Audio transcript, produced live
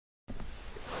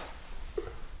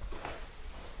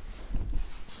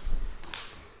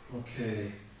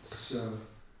Okay, so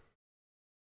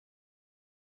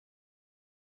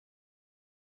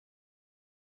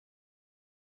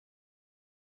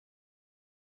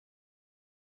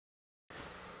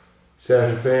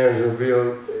Sergio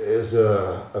Penha is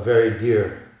a very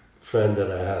dear friend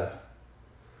that I have.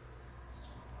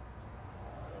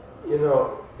 You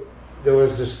know, there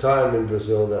was this time in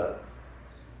Brazil that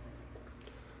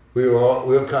we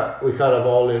kind of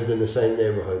all lived in the same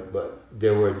neighborhood, but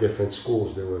there were different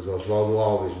schools. There was Oswaldo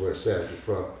Alves, where Sergio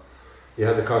from. You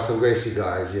had the Carson Gracie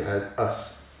guys, you had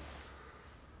us.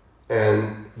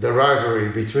 And the rivalry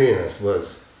between us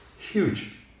was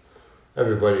huge.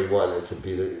 Everybody wanted to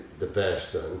be the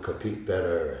best and compete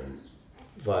better and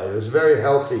fight. It was a very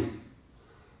healthy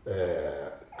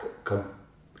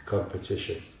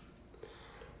competition.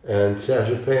 And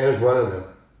Sergio Penha is one of them.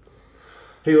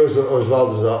 He was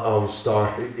Oswaldo's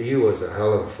all-star. He was a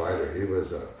hell of a fighter. He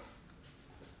was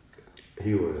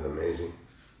amazing.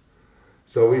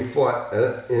 So we fought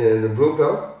in the blue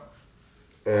belt,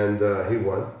 and he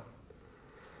won.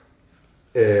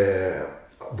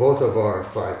 Both of our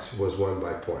fights was won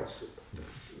by points.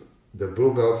 The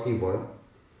blue belt he won,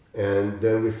 and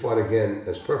then we fought again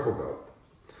as purple belt.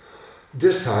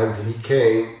 This time he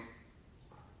came.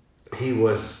 He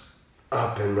was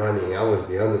up and running. I was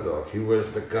the underdog. He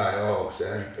was the guy. Oh,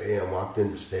 Sergio Penha walked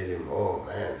in the stadium. Oh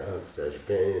man, Sergio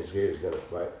Penha is here. He's gonna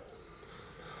fight.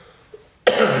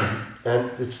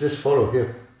 And it's this photo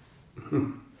here.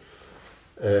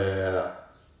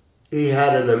 He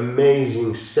had an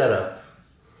amazing setup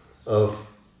of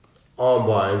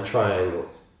armbar and triangle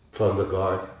from the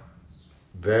guard.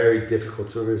 Very difficult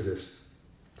to resist.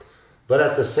 But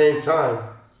at the same time,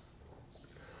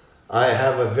 I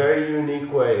have a very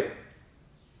unique way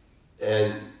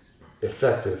and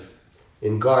effective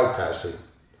in guard passing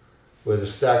with a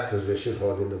stacked position,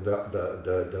 holding the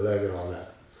leg and all that.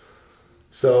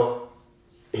 So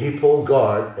he pulled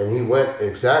guard and he went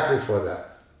exactly for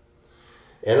that.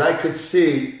 And I could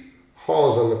see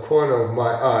holes on the corner of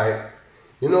my eye.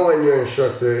 You know when your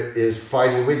instructor is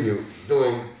fighting with you,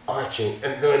 doing arching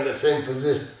and doing the same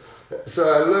position. So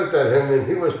I looked at him and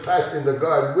he was passing the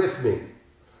guard with me.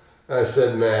 I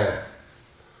said, man,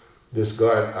 this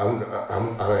guard, I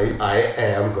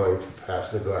am going to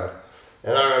pass the guard.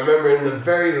 And I remember in the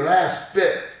very last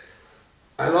bit,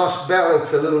 I lost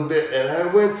balance a little bit and I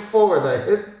went forward. I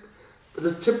hit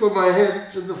the tip of my head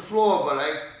to the floor, but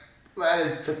I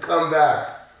managed to come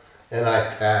back and I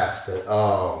passed it.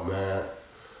 Oh man,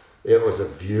 it was a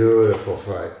beautiful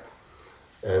fight.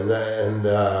 And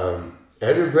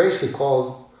Eddie Gracie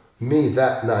called me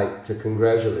that night to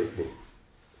congratulate me,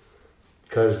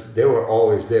 because they were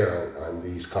always there on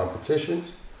these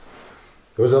competitions.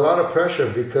 There was a lot of pressure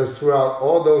because throughout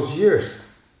all those years,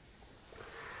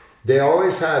 they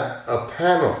always had a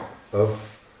panel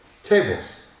of tables.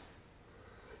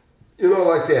 You know,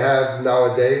 like they have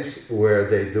nowadays, where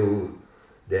they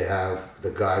have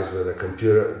the guys with a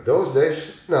computer. Those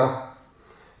days, no.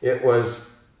 It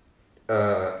was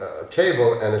a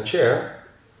table and a chair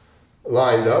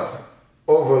lined up,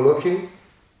 overlooking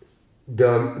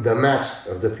the match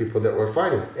of the people that were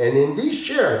fighting. And in these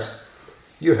chairs,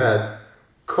 you had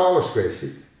Carlos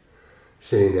Gracie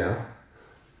sitting down,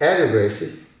 Eddie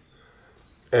Gracie,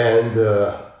 and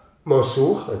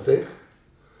Mosul, I think,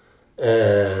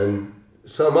 and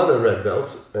some other red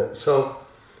belts. So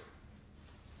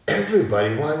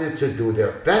everybody wanted to do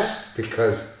their best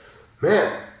because,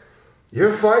 man,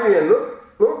 you're fighting and look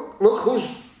who's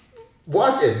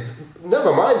watching.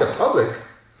 Never mind the public.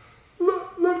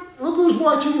 Look who's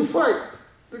watching you fight.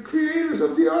 The creators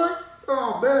of the art.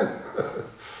 Oh man.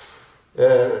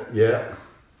 Yeah.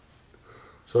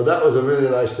 So that was a really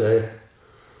nice day.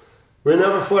 We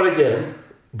never fought again,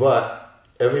 but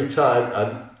every time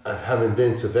I haven't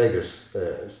been to Vegas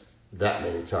that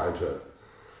many times, but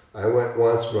I went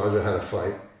once. Roger had a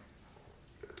fight,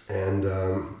 and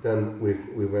then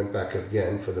we went back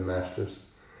again for the Masters.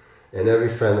 And every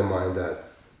friend of mine that,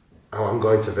 oh, I'm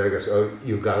going to Vegas. Oh,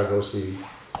 you gotta go see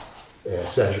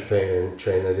Sergio Penha and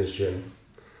train at his gym.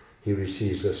 He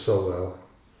receives us so well.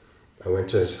 I went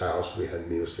to his house. We had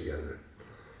meals together.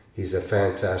 He's a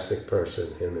fantastic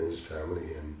person, him and his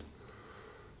family, and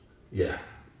yeah,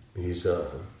 we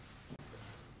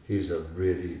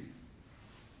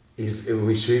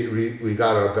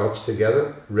got our belts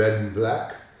together, red and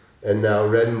black, and now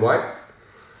red and white,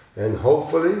 and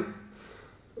hopefully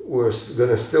we're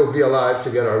gonna still be alive to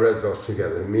get our red belts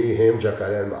together. Me, him,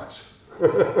 Jacare, and Mas.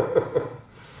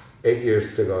 8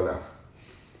 years to go now.